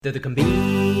They're the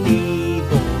Combini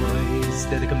Boys.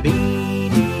 They're the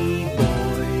Combini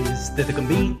Boys. They're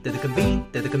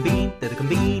the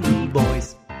Combini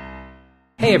Boys.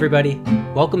 Hey everybody,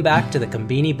 welcome back to the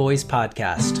Combini Boys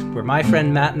podcast, where my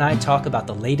friend Matt and I talk about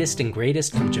the latest and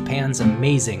greatest from Japan's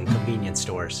amazing convenience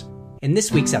stores. In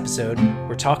this week's episode,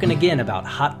 we're talking again about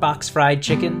hot box fried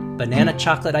chicken, banana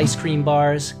chocolate ice cream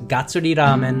bars, gatsuri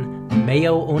ramen,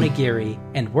 mayo onigiri,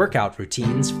 and workout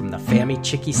routines from the Fami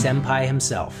Chiki Senpai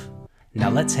himself.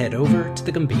 Now let's head over to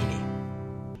the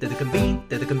Combini. They're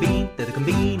the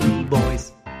Combini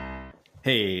Boys.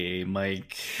 Hey,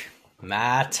 Mike.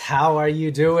 Matt, how are you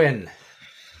doing?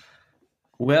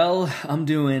 Well, I'm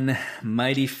doing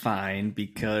mighty fine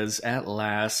because at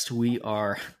last we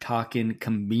are talking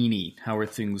Combini. How are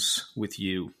things with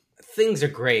you? Things are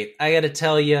great. I got to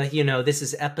tell you, this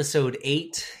is episode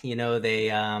 8. There's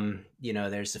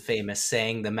the famous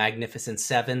saying, the Magnificent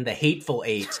 7, the Hateful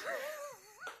 8.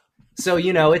 So,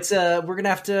 it's we're going to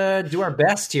have to do our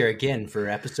best here again for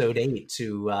episode 8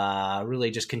 to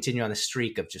really just continue on the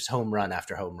streak of just home run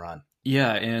after home run.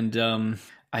 Yeah, and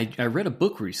I read a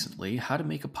book recently, How to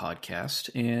Make a Podcast,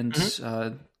 and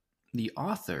the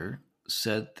author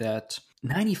said that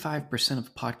 95%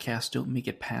 of podcasts don't make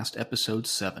it past episode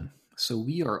 7. So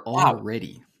we are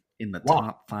already in the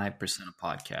top 5% of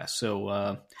podcasts.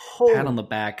 So pat on the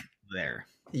back there.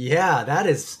 Yeah, that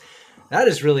is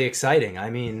really exciting. I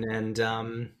mean, and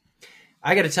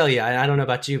I got to tell you, I don't know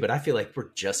about you, but I feel like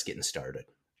we're just getting started.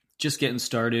 Just getting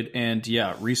started, and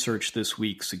yeah, research this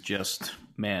week suggests,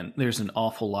 man, there's an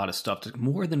awful lot of stuff,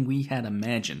 more than we had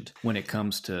imagined when it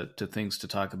comes to things to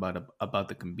talk about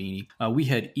the Combini. We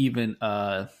had even,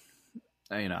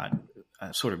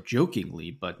 sort of jokingly,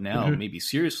 but now maybe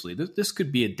seriously, this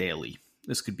could be a daily.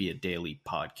 This could be a daily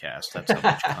podcast. That's how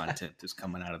much content is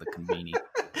coming out of the Combini.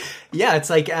 Yeah, it's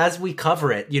like as we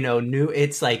cover it,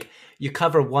 it's like you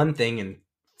cover one thing and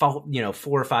 4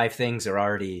 or 5 things are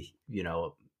already,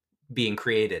 being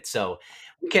created. So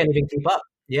we can't even keep up.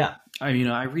 Yeah.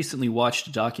 I recently watched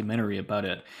a documentary about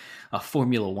a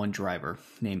Formula One driver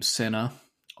named Senna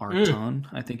Arton,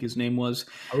 I think his name was.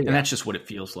 Oh, yeah. And that's just what it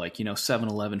feels like.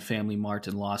 7-Eleven, Family Mart,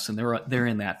 and Lawson, they're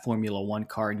in that Formula One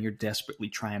car and you're desperately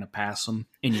trying to pass them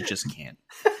and you just can't.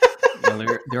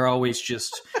 They're always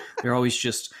just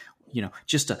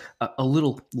just a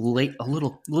little late, a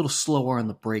little slower on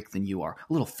the brake than you are,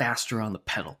 a little faster on the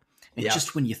pedal. And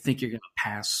just when you think you're going to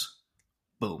pass,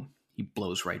 boom, he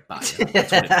blows right by you.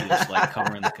 That's what it feels like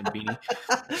covering the Combini.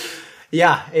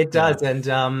 Yeah, it does. And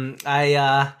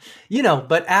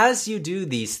but as you do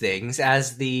these things,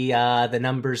 as the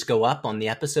numbers go up on the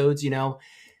episodes,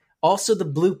 also the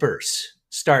bloopers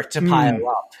start to pile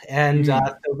up. And so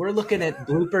we're looking at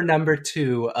blooper number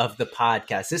 2 of the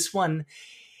podcast. This one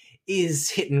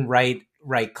is hitting right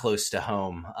close to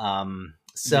home.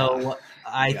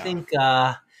 I think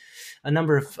a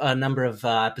number of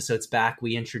episodes back,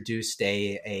 we introduced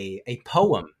a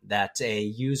poem that a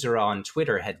user on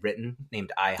Twitter had written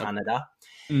named I Hanada.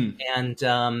 And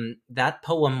that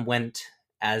poem went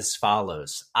as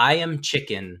follows. I am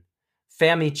chicken,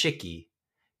 Fami Chiki,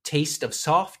 taste of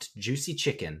soft, juicy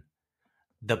chicken,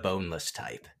 the boneless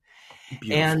type.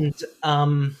 Beautiful.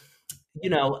 And,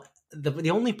 the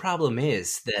only problem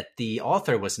is that the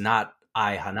author was not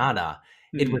I Hanada.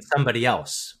 It was somebody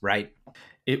else, right?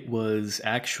 It was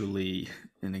actually,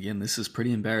 and again, this is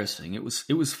pretty embarrassing. It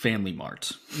was Family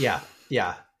Mart.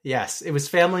 Yes, it was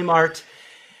Family Mart.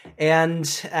 And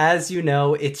as you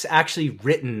know, it's actually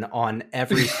written on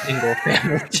every single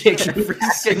Family Chiki Every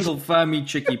single Fami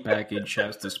Chiki package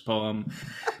has this poem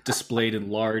displayed in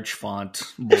large font,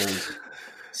 bold,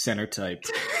 center type.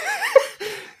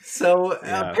 So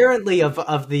apparently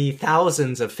of the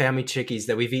thousands of Fami Chikis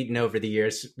that we've eaten over the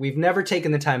years, we've never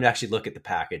taken the time to actually look at the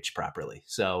package properly.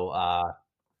 So,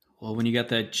 well, when you got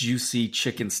that juicy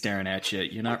chicken staring at you,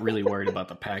 you're not really worried about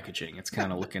the packaging. It's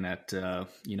kind of looking at,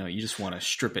 you just want to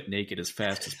strip it naked as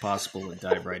fast as possible and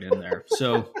dive right in there.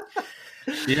 So,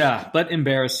 yeah, but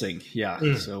embarrassing. Yeah.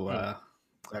 So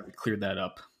glad we cleared that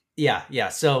up. Yeah.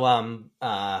 So,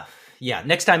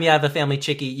 next time you have a Family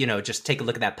Chiki, just take a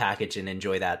look at that package and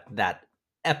enjoy that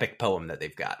epic poem that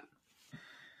they've got.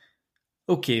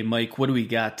 Okay, Mike, what do we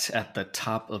got at the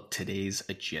top of today's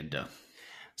agenda?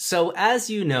 So, as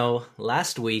you know,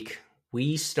 last week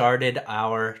we started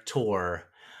our tour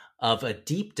of a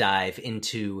deep dive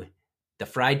into the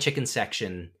fried chicken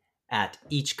section at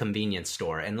each convenience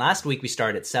store. And last week we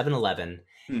started at 7-Eleven,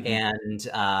 and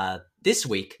this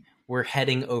week we're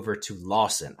heading over to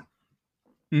Lawson.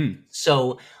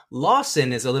 So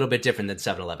Lawson is a little bit different than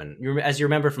 7-Eleven. As you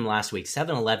remember from last week,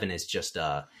 7-Eleven is just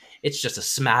it's just a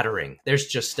smattering. There's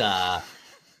just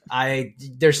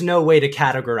There's no way to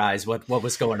categorize what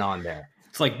was going on there.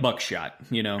 It's like buckshot,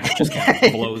 it just kind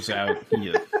of blows out.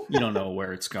 You don't know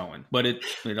where it's going, but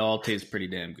it all tastes pretty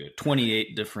damn good.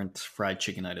 28 different fried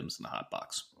chicken items in the hot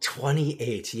box.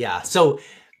 28, yeah. So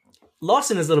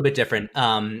Lawson is a little bit different.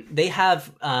 They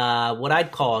have what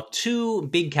I'd call two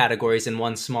big categories and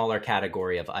one smaller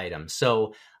category of items.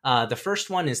 So the first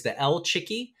one is the El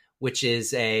Chicky, which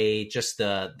is it's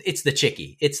the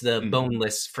chicky. It's the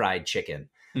boneless fried chicken.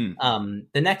 The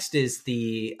next is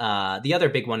the other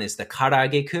big one is the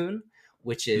Karaage-kun,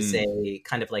 which is a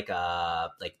kind of like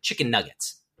chicken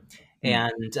nuggets.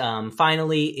 And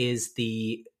finally is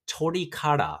the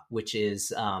torikara, which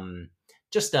is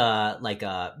just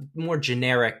a more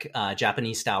generic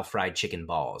Japanese style fried chicken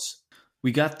balls.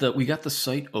 We got the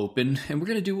site open, and we're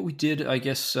going to do what we did, I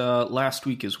guess, last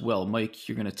week as well. Mike,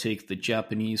 you're going to take the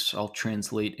Japanese. I'll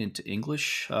translate into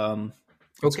English.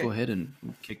 Let's go ahead and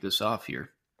kick this off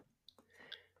here.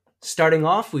 Starting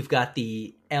off, we've got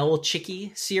the El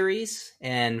Chicky series,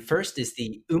 and first is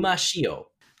the Uma Shio.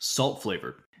 Salt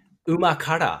flavor. Uma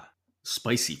Kara.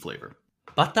 Spicy flavor.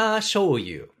 Butter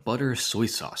shoyu. Butter soy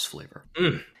sauce flavor.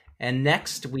 And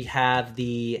next we have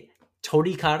the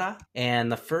torikara,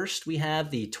 and the first we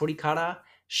have the torikara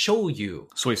shoyu.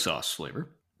 Soy sauce flavor.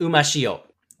 Uma Shio.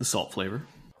 The salt flavor.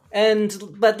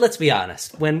 But let's be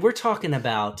honest, when we're talking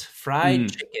about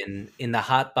fried chicken in the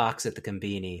hot box at the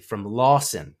Konbini from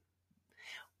Lawson,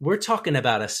 we're talking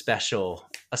about a special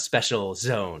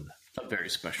zone. A very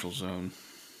special zone.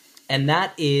 And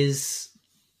that is,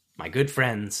 my good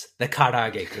friends, the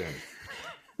Karaage-kun.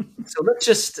 So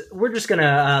we're just going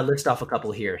to list off a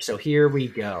couple here. So here we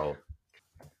go.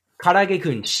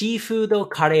 Karaage-kun seafood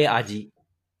kare aji.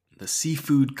 The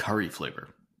seafood curry flavor.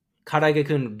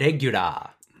 Karaage-kun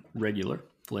regular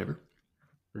flavor.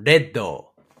 Reddo.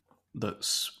 The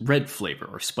red flavor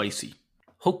or spicy.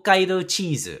 Hokkaido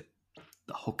cheese.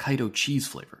 The Hokkaido cheese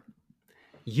flavor.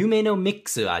 Yume no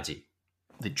mixu aji.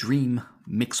 The dream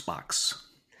mix box.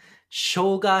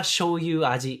 Shoga shoyu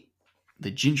aji.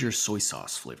 The ginger soy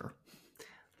sauce flavor.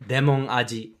 Lemon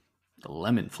aji. The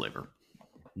lemon flavor.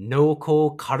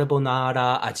 Noukou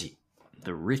carbonara aji.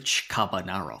 The rich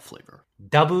carbonara flavor.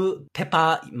 Double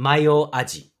pepper mayo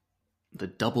aji. The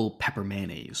double pepper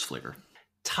mayonnaise flavor.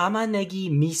 Tamanegi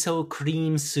miso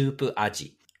cream soup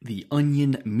aji. The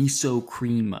onion miso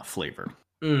cream flavor.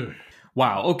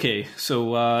 Wow, okay,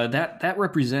 so that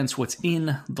represents what's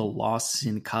in the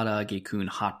Lawson Karaage-kun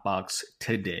hot box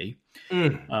today.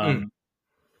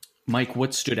 Mike,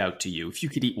 what stood out to you? If you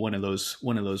could eat one of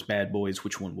those bad boys,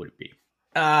 which one would it be?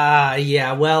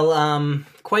 Yeah, well,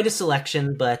 quite a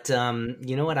selection, but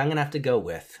you know what? I'm gonna have to go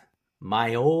with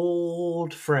my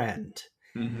old friend,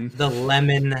 the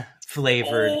lemon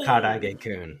flavored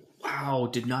Karaage-kun. Wow,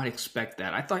 did not expect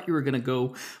that. I thought you were gonna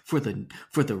go for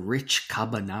the rich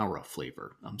carbonara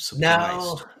flavor. I'm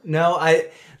surprised. No.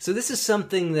 So this is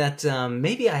something that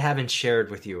maybe I haven't shared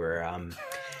with you, or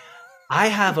I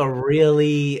have a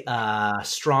really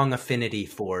strong affinity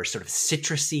for sort of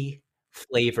citrusy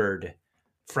flavored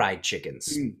fried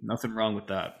chickens. Nothing wrong with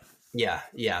that.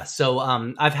 Yeah. So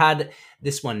I've had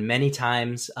this one many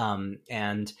times,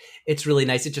 and it's really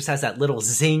nice. It just has that little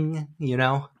zing,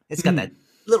 It's got that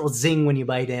little zing when you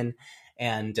bite in,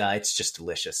 and it's just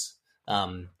delicious.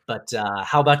 But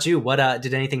how about you? What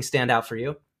did anything stand out for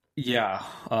you? Yeah,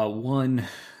 one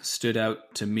stood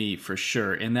out to me for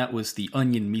sure, and that was the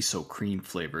onion miso cream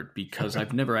flavored, because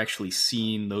I've never actually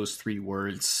seen those three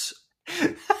words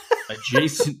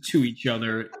adjacent to each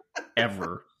other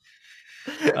ever.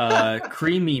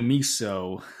 Creamy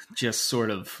miso, just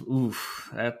sort of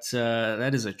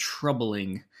that is a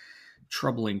troubling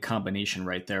combination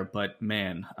right there. But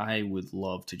man, I would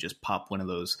love to just pop one of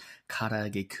those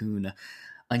Karaage-kun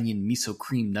onion miso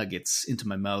cream nuggets into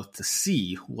my mouth to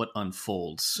see what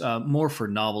unfolds. More for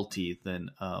novelty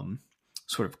than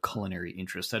sort of culinary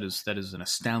interest. That is an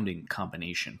astounding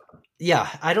combination. Yeah,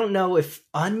 I don't know if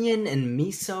onion and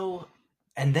miso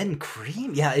and then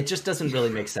cream. Yeah, it just doesn't really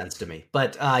make sense to me.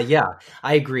 But yeah,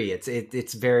 I agree.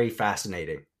 It's very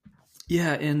fascinating.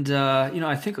 Yeah, and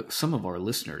I think some of our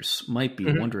listeners might be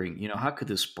wondering, how could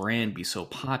this brand be so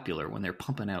popular when they're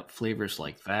pumping out flavors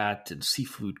like that and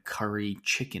seafood curry,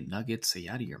 chicken nuggets? Are you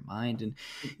out of your mind? And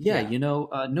yeah.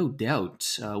 No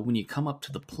doubt, when you come up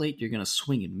to the plate, you're going to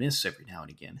swing and miss every now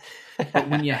and again. But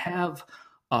when you have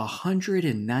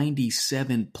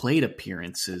 197 plate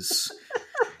appearances,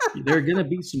 there are going to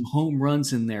be some home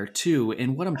runs in there too.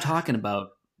 And what I'm talking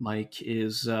about, Mike,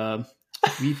 is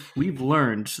we've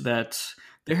learned that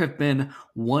there have been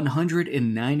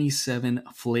 197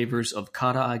 flavors of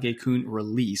Karaage-kun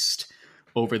released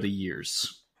over the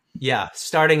years. Yeah,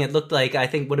 starting, it looked like, I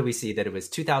think, what did we see? That it was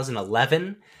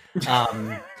 2011.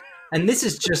 And this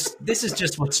is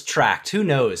just what's tracked. Who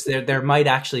knows? There might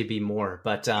actually be more,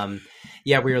 but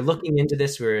yeah, we were looking into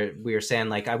this. We were saying,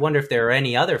 like, I wonder if there are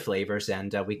any other flavors,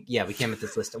 and we came with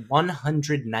this list of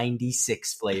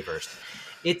 196 flavors.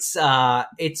 It's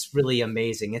really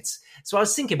amazing. So I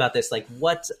was thinking about this, like,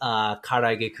 what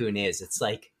Karaage-kun is. It's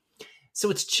like, so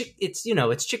it's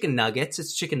chicken nuggets,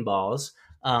 it's chicken balls,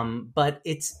 but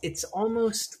it's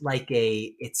almost like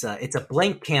it's a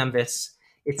blank canvas.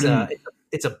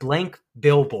 It's a blank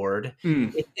billboard.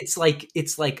 It's like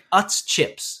Utz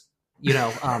chips,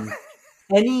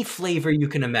 any flavor you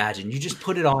can imagine. You just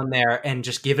put it on there and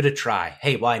just give it a try.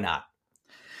 Hey, why not?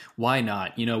 Why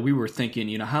not? We were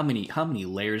thinking, how many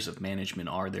layers of management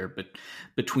are there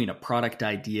between a product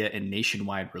idea and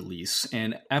nationwide release?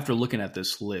 And after looking at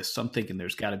this list, I'm thinking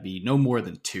there's got to be no more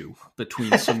than two,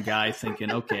 between some guy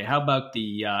thinking, okay, how about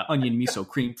the onion miso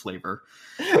cream flavor,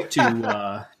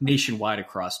 to nationwide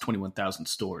across 21,000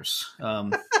 stores.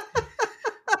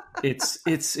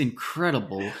 It's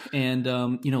incredible. And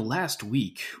last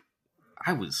week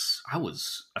I was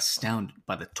astounded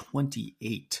by the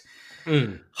 28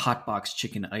 hotbox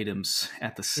chicken items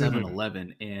at the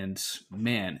 7-Eleven, and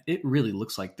man, it really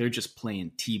looks like they're just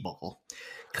playing t-ball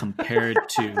compared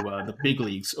to the big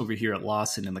leagues over here at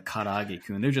Lawson and the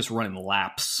Karaage-kun. They're just running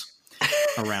laps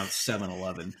around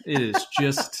 7-Eleven. It is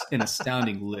just an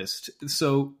astounding list.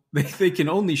 So they can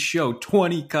only show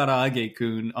 20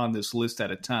 Karaage-kun on this list at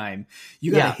a time.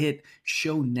 You gotta hit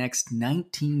show next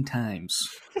 19 times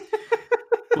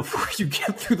before you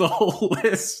get through the whole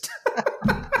list.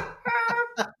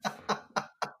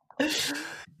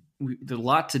 There's a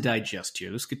lot to digest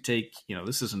here. This could take,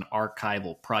 this is an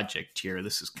archival project here.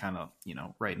 This is kind of,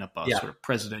 writing up a sort of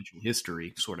presidential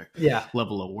history sort of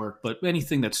level of work. But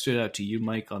anything that stood out to you,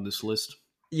 Mike, on this list?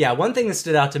 Yeah, one thing that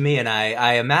stood out to me, and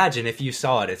I imagine if you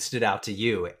saw it, it stood out to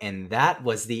you, and that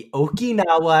was the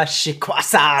Okinawa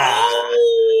Shikwasa.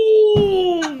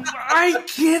 Oh, I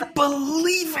can't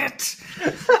believe it.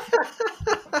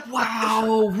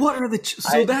 Wow. What are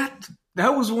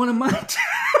that was one of mine.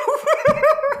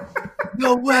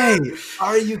 No way.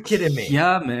 Are you kidding me?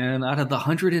 Yeah, man. Out of the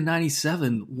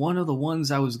 197, one of the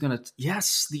ones I was going to...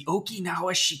 Yes, the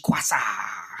Okinawa Shikwasa.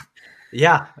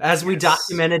 Yeah, as we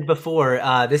documented before,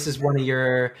 this is one of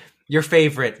your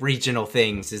favorite regional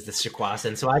things is the shikwasa.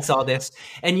 And so I saw this,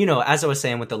 and as I was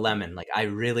saying with the lemon, like, I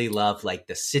really love, like,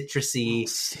 the citrusy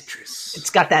citrus.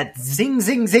 It's got that zing,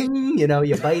 zing, zing, you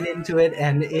bite into it,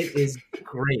 and it is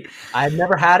great. I've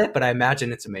never had it, but I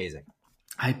imagine it's amazing.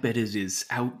 I bet it is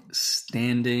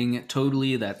outstanding.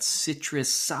 Totally, that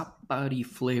citrus sapari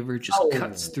flavor just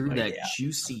cuts through that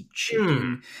juicy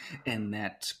chicken and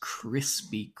that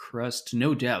crispy crust.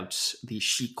 No doubt, the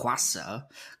shikwasa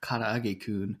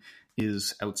Karaage-kun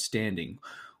is outstanding.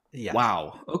 Yeah.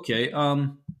 Wow. Okay.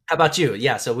 How about you?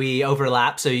 Yeah. So we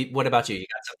overlap. So what about you? You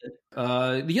got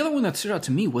something? The other one that stood out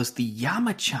to me was the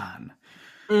Yama-chan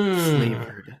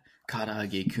flavored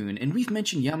Karaage-kun. And we've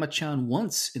mentioned Yama-chan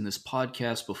once in this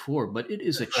podcast before, but it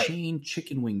is a chain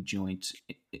chicken wing joint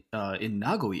in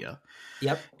Nagoya.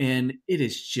 Yep. And it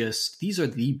is just, these are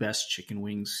the best chicken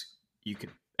wings you could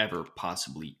ever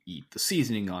possibly eat. The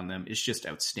seasoning on them is just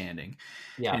outstanding.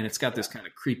 Yeah. And it's got this kind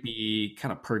of creepy,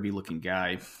 kind of pervy looking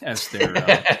guy as their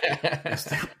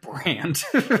brand.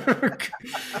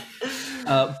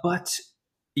 But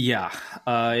yeah,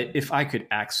 if I could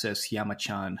access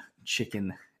Yama-chan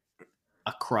chicken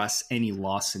across any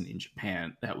Lawson in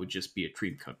Japan, that would just be a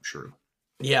dream come true.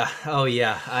 Yeah. Oh,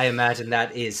 yeah. I imagine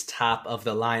that is top of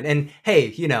the line. And hey,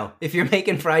 if you're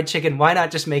making fried chicken, why not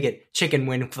just make it chicken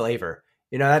wing flavor?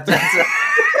 That's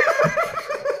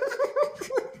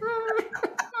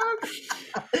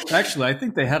Actually, I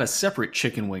think they had a separate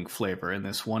chicken wing flavor in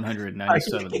this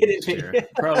 197 list here.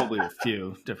 Probably a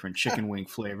few different chicken wing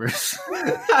flavors.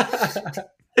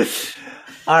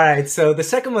 All right, so the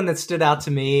second one that stood out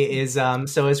to me is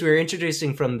so as we were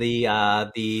introducing from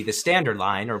the standard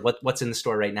line, or what's in the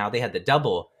store right now, they had the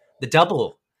double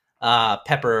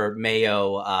pepper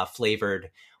mayo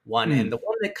flavored one, and the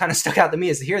one that kind of stuck out to me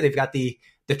is here they've got the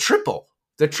triple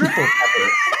pepper.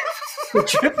 The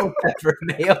triple pepper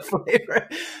mayo flavor.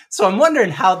 So I'm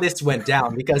wondering how this went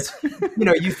down, because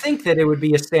you think that it would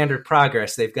be a standard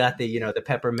progress. They've got the the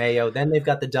pepper mayo, then they've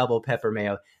got the double pepper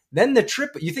mayo, then the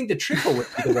triple. You think the triple would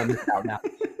be the one that's out now,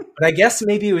 but I guess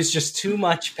maybe it was just too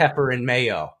much pepper and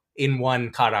mayo in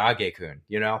one Karaage-kun.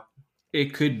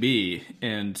 It could be,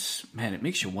 and man, it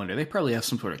makes you wonder. They probably have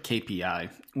some sort of KPI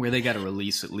where they got to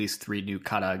release at least 3 new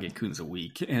Karaage-kuns a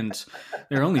week, and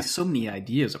there are only so many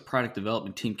ideas a product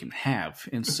development team can have,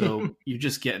 and so you're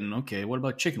just getting, okay, what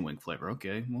about chicken wing flavor?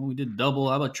 Okay, well, we did double,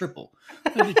 how about triple?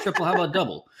 I did triple, how about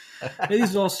double? And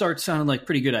these all start sounding like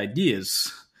pretty good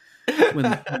ideas when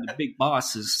the big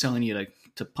boss is telling you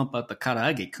to pump out the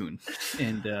Karaage-kun,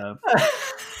 and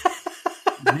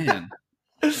man,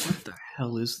 what the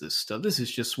hell is this stuff? This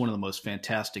is just one of the most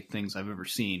fantastic things I've ever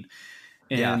seen.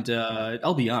 And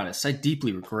I'll be honest, I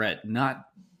deeply regret not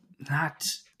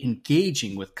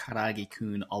engaging with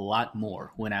Karaage-kun a lot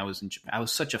more when I was in Japan. I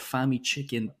was such a Fami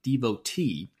Chicken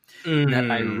devotee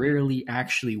that I rarely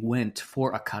actually went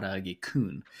for a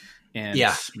Karaage-kun. And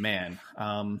man,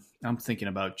 I'm thinking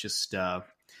about just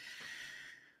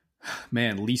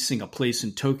leasing a place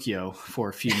in Tokyo for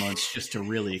a few months just to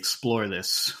really explore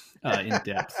this in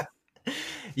depth.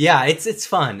 Yeah, it's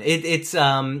fun. It's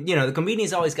the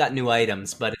convenience always got new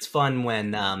items, but it's fun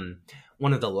when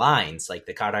one of the lines, like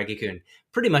the Karaage-kun,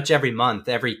 pretty much every month,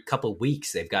 every couple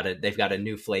weeks, they've got a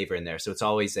new flavor in there. So it's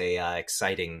always a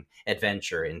exciting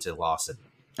adventure into Lawson.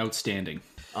 Outstanding.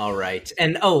 All right.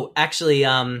 And actually,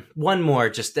 one more,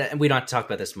 just we don't have to talk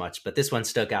about this much, but this one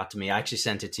stuck out to me. I actually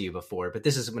sent it to you before, but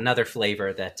this is another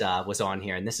flavor that was on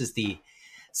here, and this is the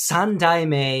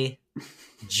Sandaime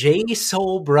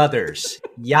J-Soul Brothers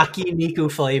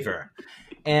Yakiniku flavor.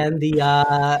 And the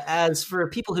as for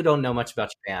people who don't know much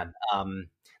about Japan,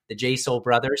 the J-Soul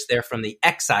Brothers, they're from the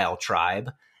Exile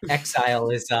tribe.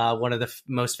 Exile is one of the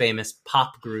most famous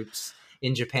pop groups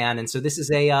in Japan, and so this is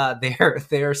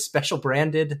their special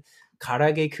branded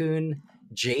Karaage-kun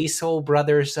J-Soul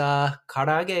Brothers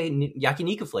Karaage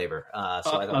Yakiniku flavor.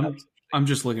 I'm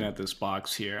just looking at this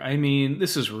box here. I mean,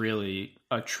 this is really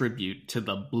a tribute to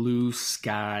the blue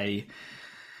sky,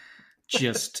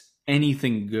 just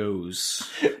anything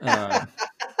goes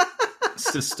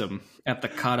system at the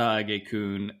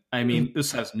Karaage-kun. I mean,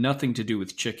 this has nothing to do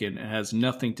with chicken. It has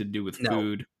nothing to do with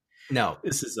food. No,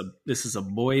 this is a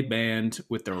boy band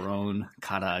with their own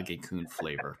Karaage-kun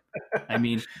flavor. I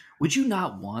mean, would you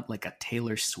not want like a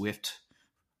Taylor Swift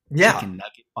chicken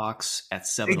nugget box at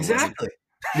 7-Eleven? Exactly.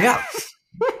 Yeah.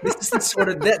 This is the sort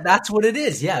of that's what it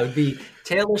is. Yeah, it would be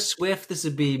Taylor Swift. This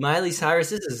would be Miley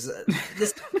Cyrus.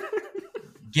 This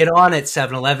get on at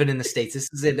 7-Eleven in the States.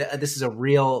 This is a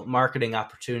real marketing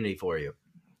opportunity for you.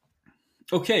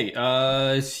 Okay.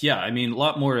 I mean, a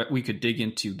lot more we could dig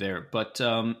into there, but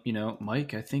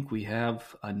Mike, I think we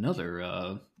have another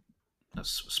a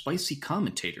spicy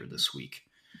commentator this week.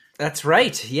 That's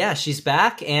right. Yeah, she's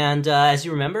back. And as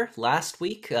you remember, last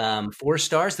week, 4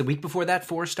 stars. The week before that,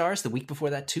 4 stars. The week before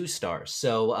that, 2 stars.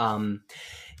 So,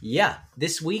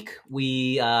 this week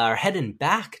we are heading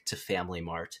back to Family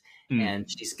Mart. And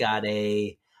she's got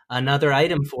another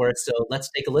item for us. So let's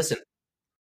take a listen.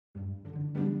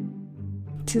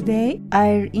 Today,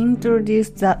 I'll introduce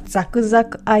the Zack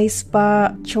Zack Ice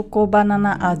Bar Choco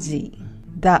Banana Aji.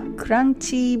 The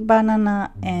crunchy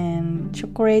banana and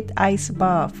chocolate ice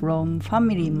bar from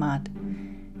Family Mart.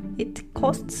 It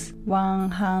costs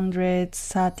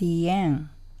 130 yen.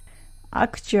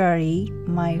 Actually,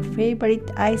 my favorite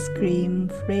ice cream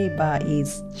flavor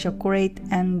is chocolate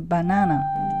and banana.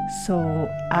 So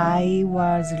I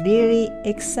was really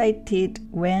excited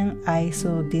when I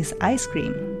saw this ice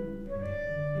cream.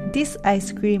 This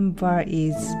ice cream bar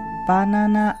is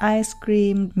banana ice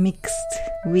cream mixed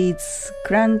with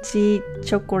crunchy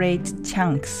chocolate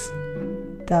chunks.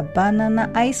 The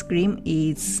banana ice cream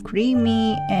is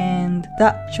creamy and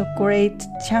the chocolate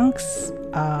chunks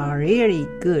are really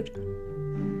good.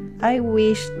 I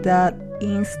wish that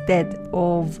instead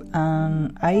of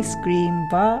an ice cream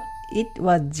bar, it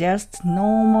was just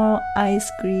normal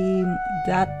ice cream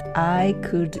that I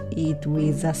could eat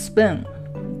with a spoon.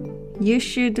 You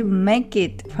should make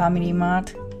it, Family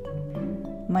Mart.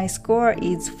 My score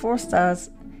is 4 stars.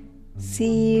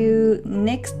 See you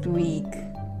next week.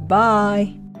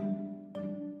 Bye.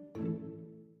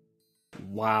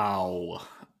 Wow.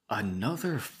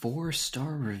 Another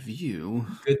 4-star review.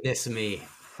 Goodness me.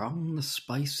 From the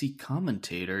spicy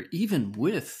commentator, even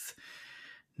with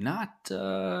not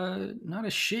a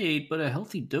shade, but a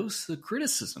healthy dose of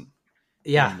criticism.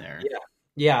 Yeah. In there.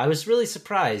 Yeah, I was really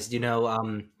surprised.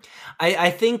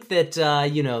 I think that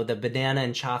the banana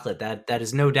and chocolate that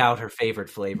is no doubt her favorite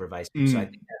flavor of ice cream. So I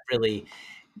think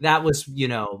that was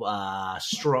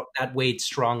that weighed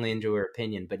strongly into her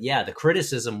opinion. But yeah, the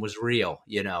criticism was real.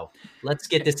 Let's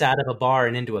get this out of a bar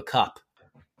and into a cup.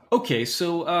 Okay,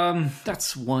 so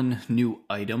that's one new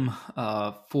item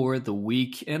for the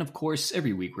week. And of course,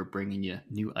 every week we're bringing you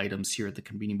new items here at the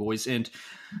Convening Boys. And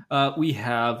we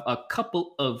have a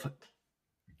couple of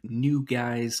new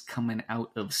guys coming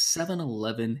out of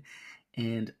 7-Eleven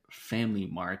and Family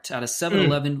Mart. Out of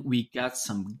 7-Eleven, we got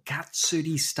some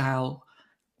Gatsuri style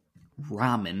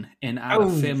ramen. And out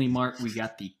of Family Mart, we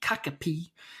got the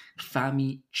Kakapi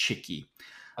Fami Chiki.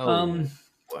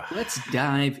 Let's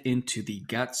dive into the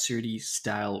Gatsuri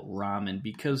style ramen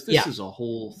because this is a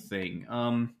whole thing.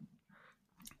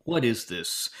 What is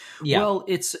this? Yeah. Well,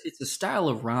 it's a style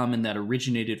of ramen that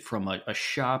originated from a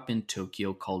shop in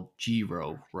Tokyo called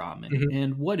Jiro Ramen. Mm-hmm.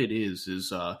 And what it is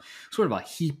sort of a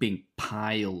heaping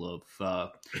pile of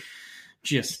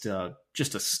just a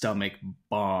stomach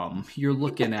bomb. You're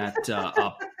looking at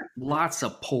lots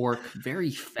of pork,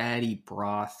 very fatty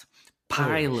broth,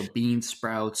 pile of bean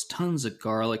sprouts, tons of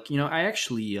garlic. You know, I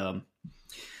actually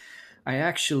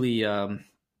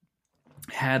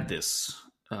had this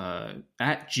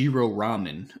at Jiro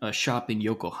Ramen, a shop in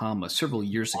Yokohama several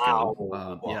years ago.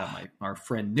 Wow. Our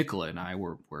friend Nicola and I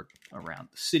were around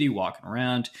the city walking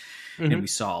around, and we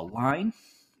saw a line.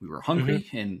 We were hungry,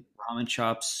 and ramen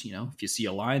shops, you know, if you see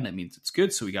a line, that means it's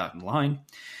good. So we got in line,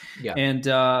 and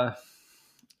the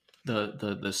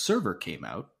server came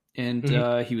out. And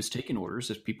he was taking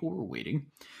orders as people were waiting,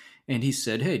 and he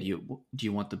said, "Hey, do you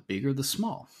want the big or the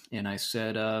small?" And I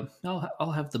said,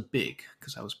 "I'll have the big,"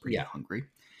 because I was pretty hungry.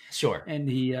 Sure. And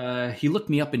he looked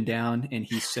me up and down, and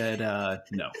he said, "No,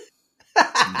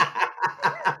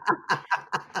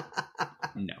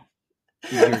 no,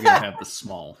 you're gonna have the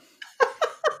small."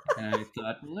 And I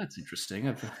thought, well, that's interesting.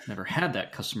 I've never had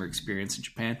that customer experience in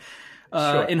Japan.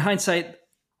 Sure. In hindsight,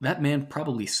 that man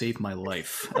probably saved my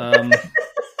life.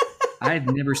 I've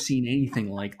never seen anything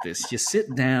like this. You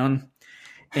sit down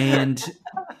and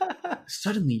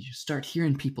suddenly you start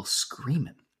hearing people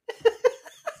screaming.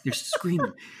 They're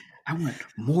screaming, "I want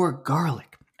more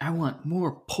garlic. I want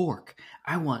more pork.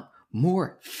 I want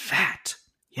more fat."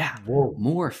 Yeah,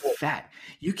 more fat.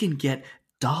 You can get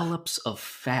dollops of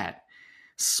fat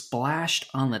splashed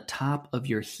on the top of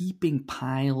your heaping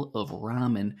pile of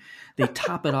ramen. They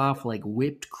top it off like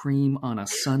whipped cream on a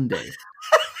sundae.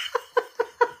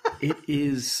 It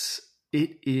is,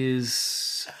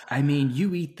 I mean,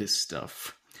 you eat this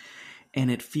stuff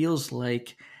and it feels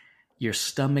like your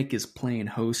stomach is playing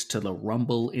host to the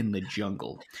Rumble in the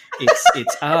Jungle.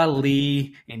 It's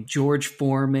Ali and George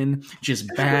Foreman just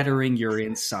battering your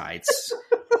insides.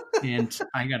 And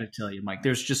I got to tell you, Mike,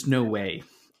 there's just no way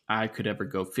I could ever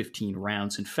go 15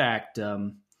 rounds. In fact,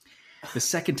 the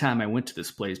second time I went to this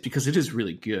place, because it is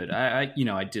really good,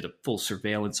 I did a full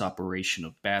surveillance operation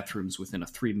of bathrooms within a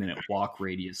 3-minute walk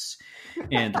radius.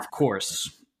 And of course,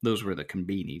 those were the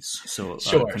konbinis. So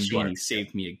konbini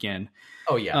saved me again.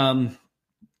 Oh, yeah.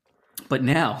 But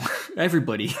now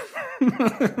everybody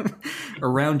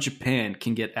around Japan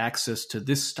can get access to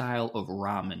this style of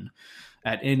ramen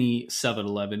at any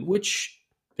 7-Eleven, which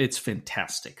it's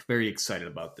fantastic. Very excited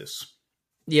about this.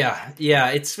 Yeah,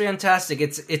 it's fantastic.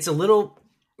 It's a little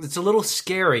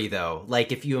scary though.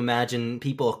 Like if you imagine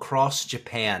people across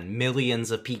Japan,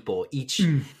 millions of people each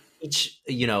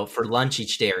for lunch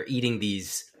each day are eating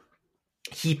these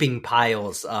heaping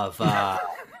piles of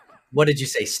what did you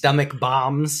say, stomach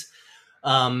bombs?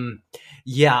 I've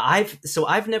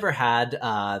never had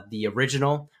the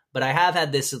original, but I have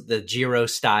had the Jiro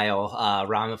style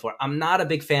ramen before. I'm not a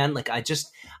big fan. Like I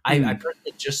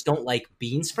personally just don't like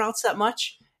bean sprouts that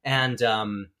much. And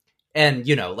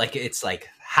like it's like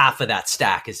half of that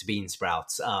stack is bean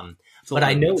sprouts. But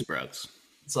I know sprouts.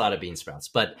 It's a lot of bean sprouts,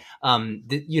 but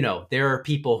there are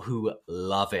people who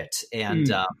love it.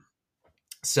 And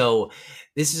so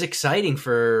this is exciting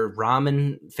for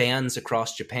ramen fans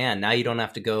across Japan. Now you don't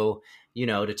have to go,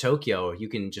 to Tokyo. You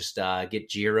can just get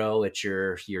Jiro at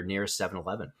your nearest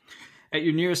 7-Eleven. At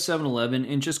your nearest 7-Eleven,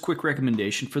 and just quick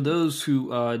recommendation for those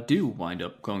who do wind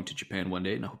up going to Japan one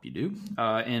day, and I hope you do,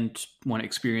 and want to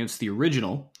experience the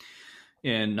original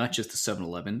and not just the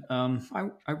 7-Eleven, I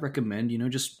recommend,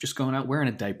 just going out wearing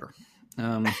a diaper.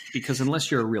 Because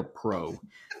unless you're a real pro,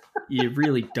 you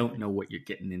really don't know what you're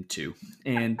getting into.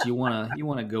 And you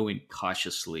wanna go in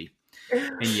cautiously.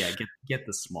 And get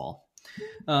the small.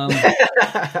 Okay,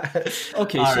 so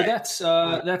right.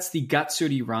 That's the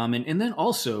Gatsuri ramen, and then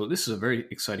also this is a very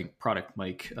exciting product,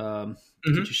 Mike. Could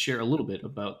you share a little bit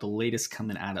about the latest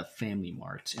coming out of Family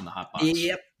Mart in the hot box?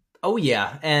 Yep. Oh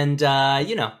yeah, and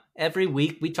every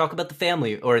week we talk about the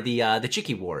family or the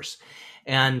Chiki Wars,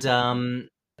 and a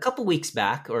couple weeks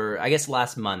back, or I guess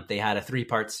last month, they had a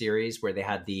 3-part series where they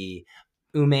had the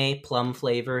ume plum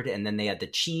flavored, and then they had the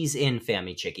cheese in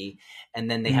Fami Chiki,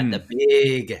 and then they had the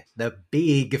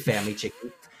big Fami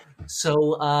Chiki.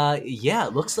 So yeah,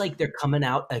 it looks like they're coming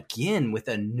out again with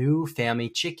a new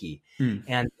Fami Chiki,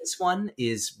 and this one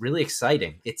is really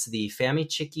exciting. It's the Fami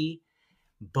Chiki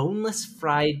boneless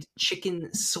fried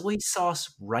chicken soy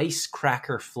sauce rice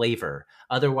cracker flavor,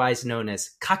 otherwise known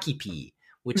as kakipi,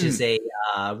 which is a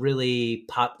really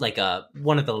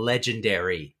one of the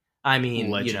legendary. I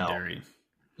mean, legendary.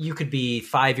 You could be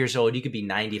 5 years old, you could be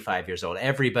 95 years old.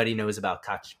 Everybody knows about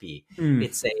kakipi.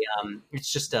 It's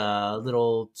it's just a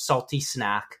little salty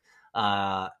snack,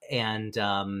 and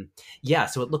yeah.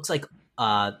 So it looks like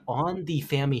on the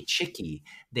Fami Chiki,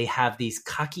 they have these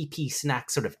kakipi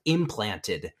snacks sort of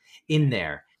implanted in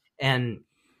there, and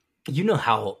you know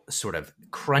how sort of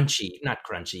not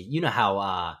crunchy. You know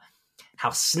how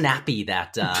snappy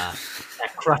that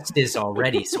crust is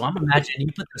already. So I'm imagining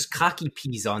you put those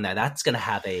kakipi on there. That's going to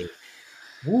have a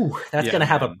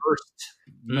have a burst.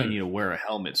 You might need to wear a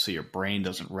helmet so your brain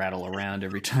doesn't rattle around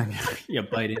every time you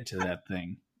bite into that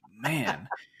thing. Man,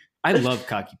 I love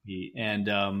kakipi, and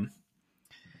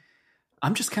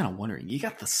I'm just kind of wondering. You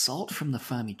got the salt from the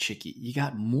Fami Chiki. You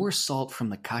got more salt from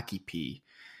the kakipi.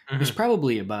 There's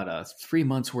probably about 3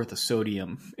 months worth of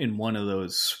sodium in one of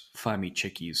those Fami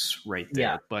Chikis right there.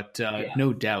 Yeah. But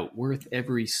no doubt, worth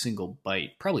every single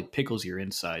bite. Probably pickles your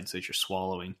insides as you're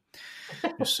swallowing.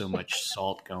 There's so much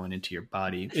salt going into your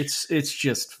body. It's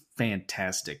just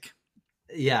fantastic.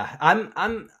 Yeah,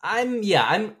 I'm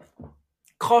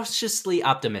cautiously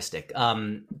optimistic.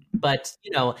 But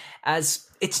as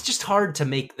it's just hard to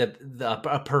make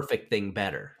a perfect thing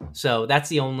better. So that's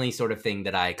the only sort of thing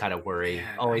that I kind of worry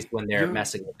always when they're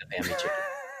messing with the Fami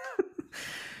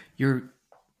Chiki.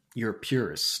 You're a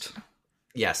purist.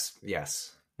 Yes. Yeah.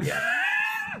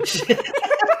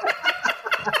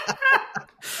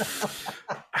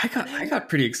 I got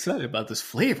pretty excited about this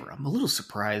flavor. I'm a little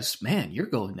surprised. Man, you're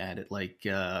going at it like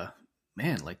they're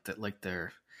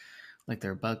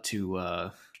about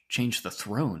to change the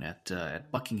throne at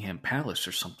Buckingham Palace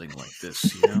or something like this.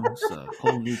 It's a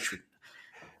whole new.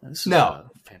 This is a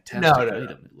fantastic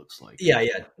item. It looks like. Yeah.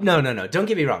 No. Don't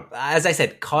get me wrong. As I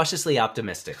said, cautiously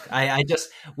optimistic. I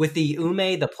just with the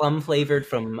the plum flavored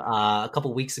from a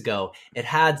couple weeks ago, it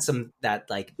had that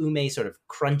like ume sort of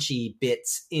crunchy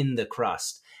bits in the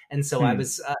crust, and so I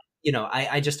was,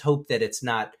 I just hope that it's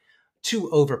not too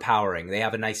overpowering. They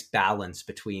have a nice balance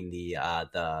between the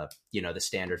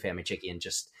standard Fami Chiki and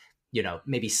just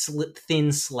maybe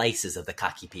thin slices of the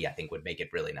kakipi. I think would make it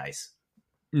really nice.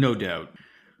 No doubt.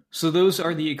 So those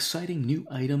are the exciting new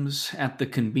items at the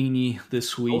Konbini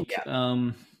this week. Oh,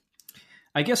 yeah.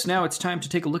 I guess now it's time to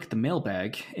take a look at the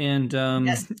mailbag. And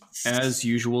as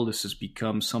usual, this has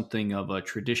become something of a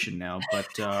tradition now.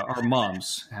 But our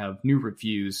moms have new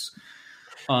reviews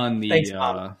on the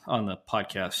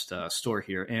podcast store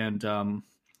here, and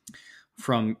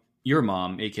from your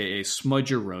mom, aka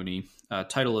Smudgeroni.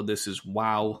 Title of this is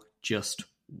 "Wow, Just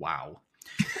Wow."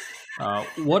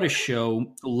 What a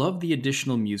show! Love the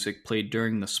additional music played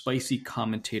during the spicy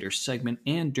commentator segment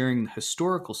and during the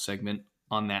historical segment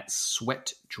on that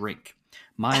sweat drink.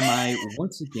 My,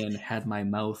 once again had my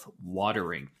mouth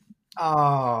watering.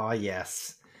 Oh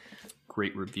yes.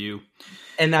 Great review.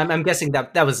 And I'm guessing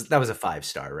that was a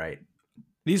 5-star, right?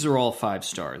 These are all 5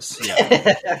 stars.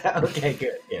 Yeah. Okay,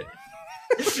 good.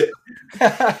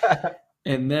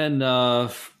 And then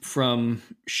from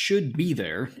Should Be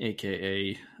There,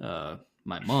 a.k.a.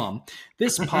 my mom,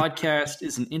 this podcast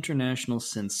is an international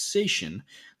sensation.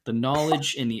 The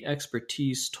knowledge and the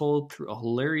expertise told through a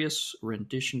hilarious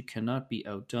rendition cannot be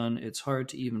outdone. It's hard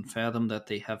to even fathom that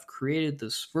they have created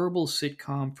this verbal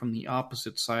sitcom from the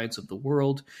opposite sides of the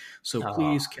world. So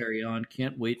please carry on.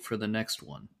 Can't wait for the next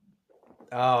one.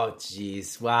 Oh,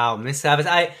 geez. Wow. Miss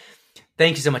Savas,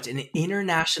 thank you so much. An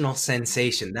international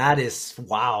sensation. That is,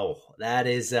 wow. That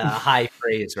is a high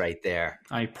praise right there.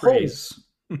 High praise.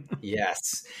 Oh.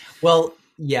 Yes. Well,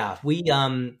 yeah, we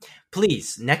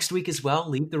please next week as well,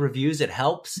 leave the reviews. It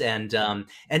helps. And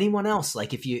anyone else,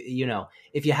 like if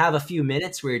you have a few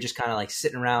minutes where you're just kind of like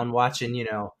sitting around watching,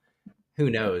 who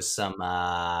knows,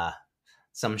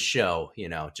 some show,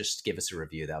 just give us a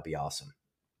review. That'll be awesome.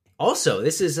 Also,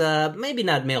 this is maybe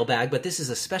not mailbag, but this is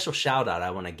a special shout out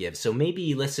I want to give. So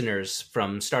maybe listeners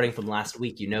starting from last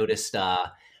week, you noticed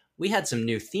we had some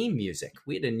new theme music.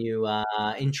 We had a new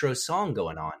intro song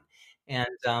going on. And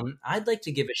I'd like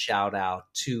to give a shout out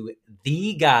to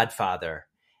The Godfather.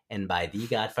 And by The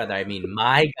Godfather, I mean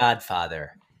my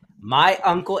godfather, my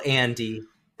Uncle Andy,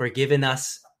 for giving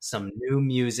us some new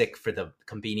music for the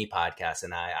Konbini podcast.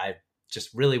 And I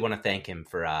just really want to thank him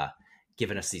for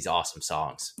giving us these awesome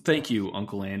songs. Thank you,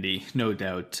 Uncle Andy. No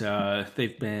doubt.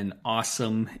 They've been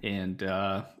awesome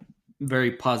and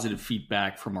very positive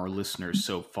feedback from our listeners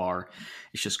so far.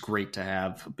 It's just great to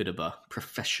have a bit of a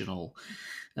professional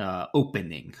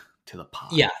opening to the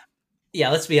pod. Yeah,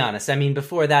 let's be honest. I mean,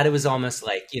 before that, it was almost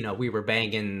like, we were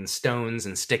banging stones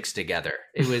and sticks together.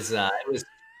 It was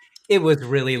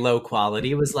really low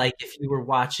quality. It was like if you were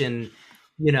watching,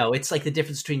 it's like the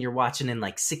difference between you're watching in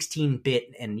like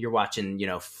 16-bit and you're watching,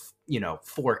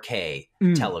 4K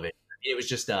television. It was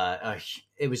just a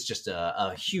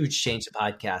huge change to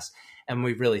podcast, and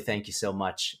we really thank you so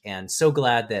much, and so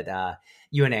glad that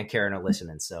you and Aunt Karen are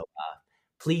listening. So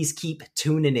please keep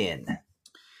tuning in.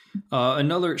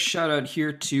 Another shout out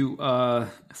here to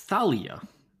Thalia.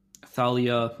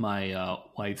 Thalia, my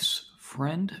wife's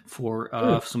friend, for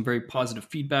some very positive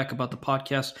feedback about the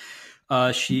podcast.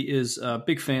 She is a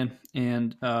big fan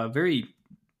and very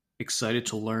excited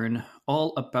to learn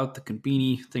all about the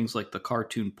Konbini, things like the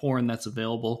cartoon porn that's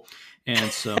available,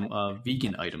 and some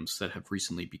vegan items that have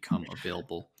recently become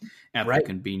available at the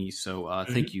Konbini. So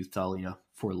thank you, Thalia,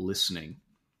 for listening.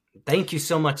 Thank you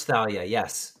so much, Thalia.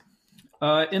 Yes.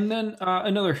 And then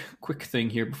another quick thing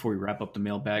here before we wrap up the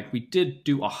mailbag. We did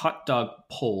do a hot dog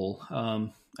poll.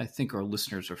 I think our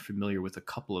listeners are familiar with a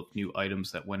couple of new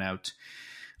items that went out.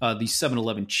 The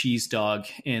 7-Eleven cheese dog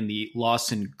and the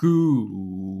Lawson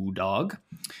goo dog.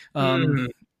 And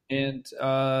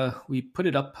we put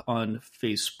it up on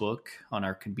Facebook on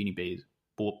our Konbini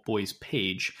Boys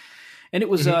page. And it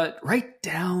was right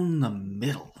down the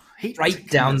middle. Hate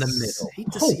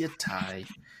to see a tie.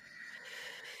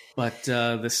 But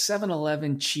the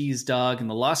 7-Eleven cheese dog and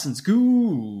the Lawson's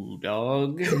goo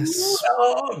dog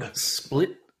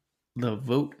split the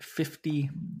vote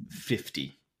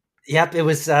 50-50. Yep, it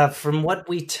was, from what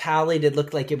we tallied, it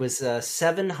looked like it was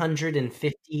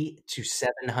 750 to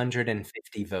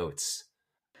 750 votes.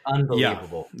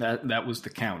 Unbelievable. Yeah, that was the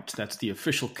count. That's the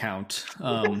official count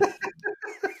on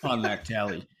that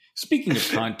tally. Speaking of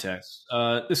contests,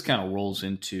 this kind of rolls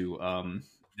into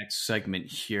next segment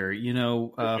here.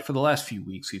 For the last few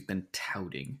weeks, we've been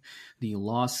touting the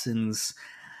Lawson's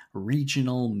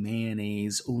Regional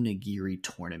Mayonnaise Onigiri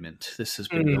Tournament. This has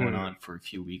been going on for a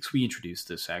few weeks. We introduced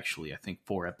this, actually, I think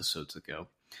 4 episodes ago.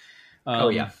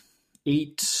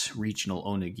 8 regional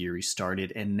onigiri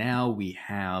started, and now we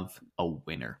have a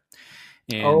winner.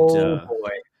 And, boy.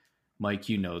 Mike,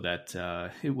 you know that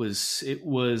it was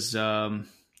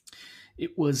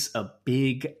a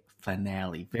big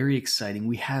finale. Very exciting.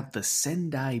 We have the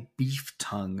Sendai beef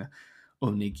tongue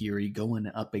onigiri going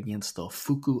up against the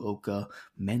Fukuoka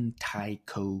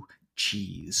mentaiko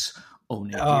cheese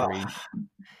onigiri.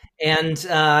 And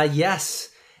yes,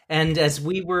 and as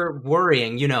we were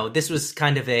worrying, this was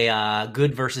kind of a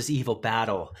good versus evil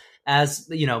battle. As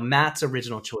Matt's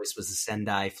original choice was the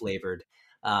Sendai flavored,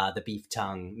 the beef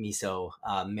tongue miso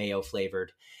mayo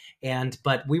flavored.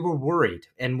 But we were worried,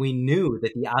 and we knew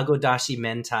that the Agodashi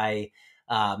mentai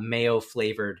mayo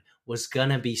flavored was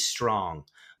gonna be strong.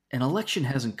 An election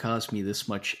hasn't caused me this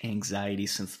much anxiety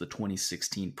since the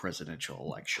 2016 presidential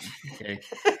election. Okay,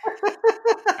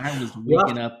 I was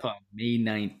waking up on May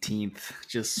 19th,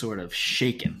 just sort of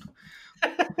shaken.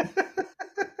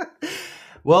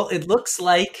 Well, it looks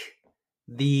like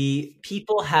the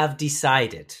people have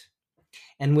decided.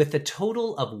 And with a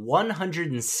total of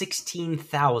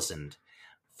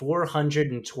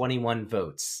 116,421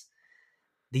 votes,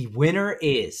 the winner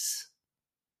is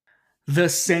the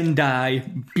Sendai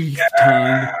beef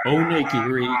tongue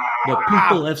onigiri. The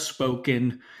people have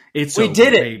spoken. We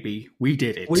did it, baby. We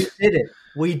did it.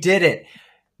 We did it.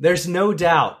 There's no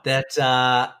doubt that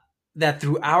that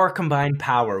through our combined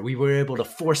power, we were able to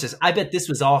force this. I bet this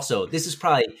is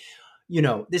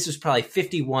probably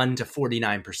 51 to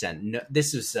 49%.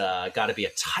 This has got to be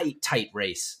a tight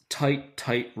race.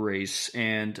 Tight race.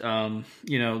 And,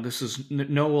 this is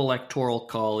no electoral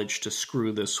college to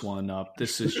screw this one up.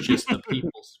 This is just the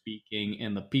people speaking,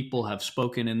 and the people have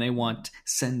spoken, and they want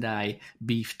Sendai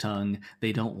beef tongue.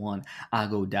 They don't want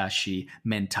Agodashi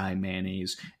mentai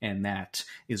mayonnaise. And that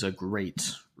is a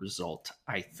great result,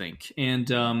 I think.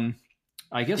 And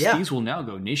I guess these will now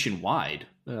go nationwide.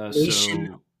 You're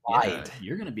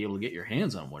going to be able to get your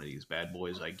hands on one of these bad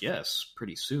boys, I guess,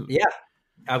 pretty soon. Yeah,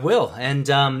 I will. And,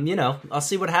 I'll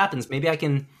see what happens. Maybe I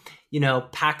can,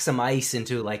 pack some ice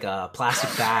into like a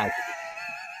plastic bag,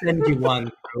 send you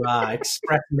one through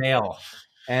express mail.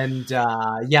 And,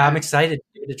 I'm excited to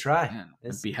give it a try. Man,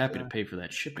 I'd be happy to pay for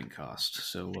that shipping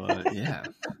cost. So,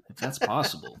 if that's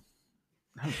possible,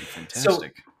 that would be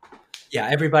fantastic. So,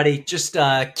 everybody just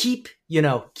keep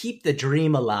the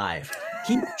dream alive.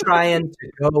 Keep trying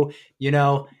to go,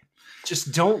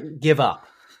 just don't give up.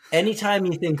 Anytime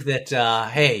you think that,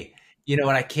 hey, you know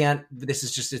what, I can't, this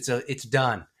is just, it's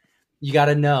done. You got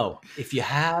to know, if you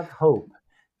have hope,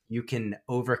 you can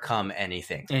overcome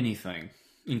anything. Anything,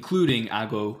 including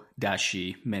ago,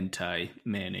 dashi, mentai,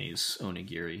 mayonnaise,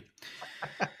 onigiri.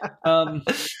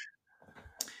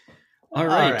 All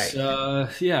right.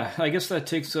 Yeah, I guess that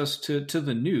takes us to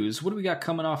the news. What do we got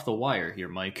coming off the wire here,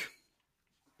 Mike?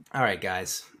 All right,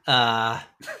 guys. Sorry,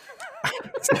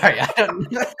 I don't.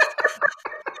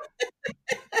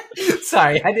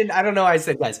 Sorry, I don't know why I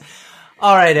said guys.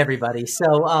 All right, everybody.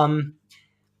 So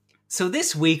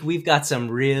this week we've got some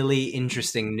really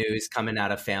interesting news coming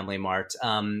out of Family Mart.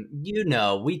 Already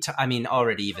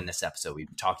even this episode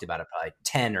we've talked about it probably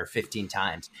 10 or 15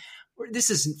 times.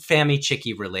 This is Family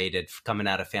Chicky related coming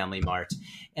out of Family Mart,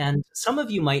 and some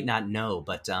of you might not know,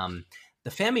 but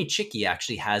the Family Chicky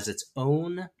actually has its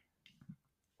own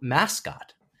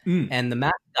mascot, and the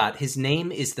mascot, his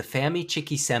name is the Family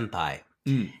Chicky Senpai.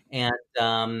 And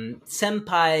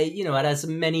senpai, it has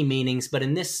many meanings, but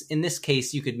in this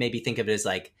case, you could maybe think of it as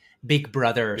like big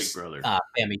brother.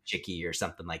 Family Chicky or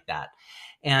something like that.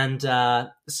 And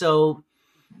so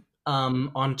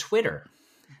on Twitter,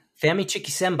 Family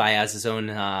Chicky Senpai has his own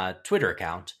Twitter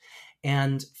account,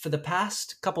 and for the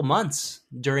past couple months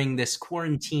during this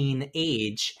quarantine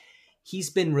age,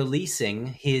 he's been releasing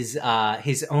his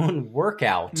own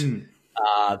workout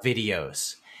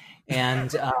videos.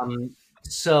 And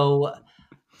so,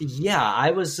 yeah,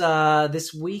 I was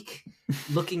this week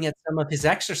looking at some of his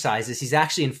exercises. He's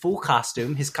actually in full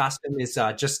costume. His costume is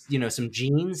just some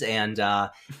jeans, and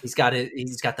he's got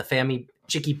the Family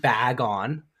Chicky bag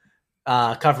on,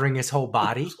 covering his whole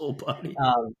body.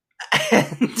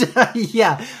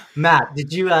 Yeah, Matt,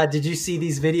 did you see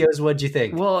these videos? What'd you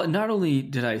think? Well, not only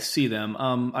did I see them,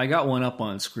 I got one up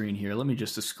on screen here. Let me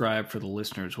just describe for the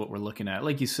listeners what we're looking at.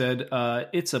 Like you said,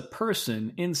 it's a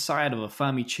person inside of a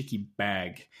Family Chicky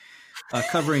bag,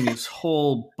 covering his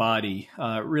whole body,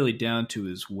 really down to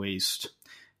his waist.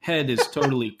 Head is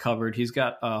totally covered. He's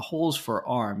got holes for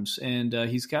arms, and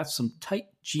he's got some tight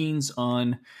jeans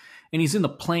on, and he's in the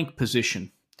plank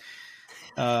position.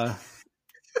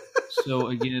 So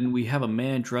again, we have a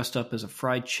man dressed up as a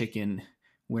fried chicken,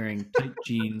 wearing tight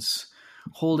jeans,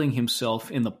 holding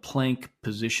himself in the plank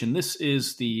position. This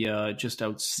is the just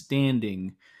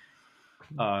outstanding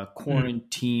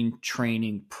quarantine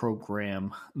training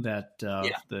program that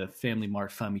the Family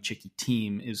Mart Family Chicky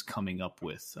team is coming up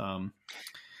with.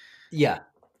 Yeah,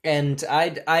 and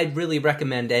I'd really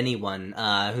recommend anyone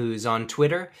who's on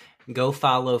Twitter, go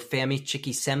follow Family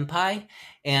Chicky Senpai,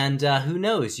 and who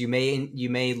knows, you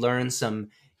may learn some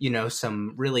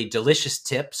really delicious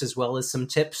tips, as well as some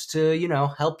tips to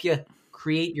help you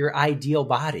create your ideal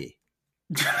body.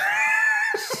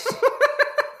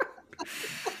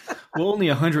 Well, only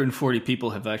 140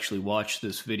 people have actually watched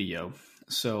this video,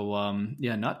 so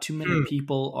not too many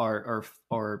people are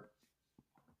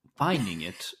finding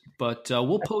it, but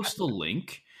we'll post the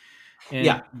link.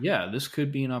 And this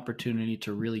could be an opportunity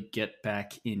to really get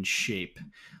back in shape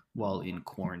while in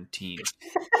quarantine.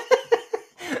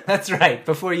 That's right.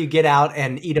 Before you get out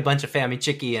and eat a bunch of Family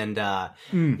Chicky and turn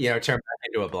back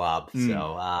into a blob.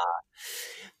 So,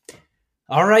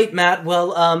 all right, Matt.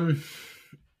 Well,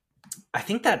 I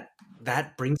think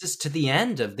that brings us to the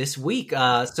end of this week.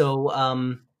 What?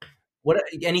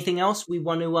 Anything else we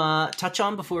want to touch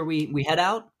on before we head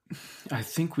out? I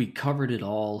think we covered it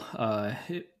all.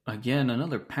 Again,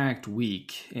 another packed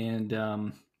week,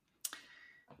 and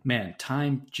man,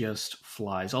 time just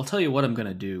flies. I'll tell you what I'm going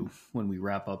to do when we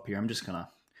wrap up here. I'm just going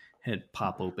to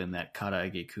pop open that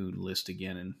Karaage-kun list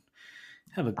again and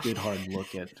have a good hard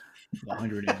look at the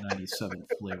 197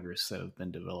 flavors that have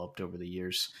been developed over the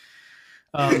years.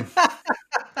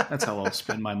 That's how I'll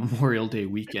spend my Memorial Day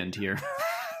weekend here.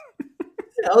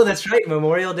 Oh, that's right.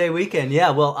 Memorial Day weekend. Yeah.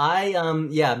 Well,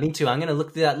 me too. I'm going to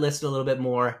look through that list a little bit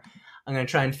more. I'm going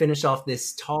to try and finish off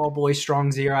this tall boy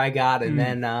strong zero I got, and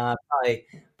then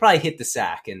probably hit the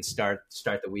sack and start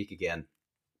the week again.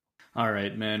 All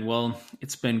right, man. Well,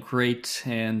 it's been great.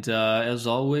 And as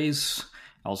always,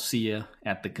 I'll see you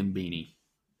at the Conbini.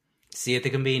 See you at the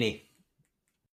Conbini.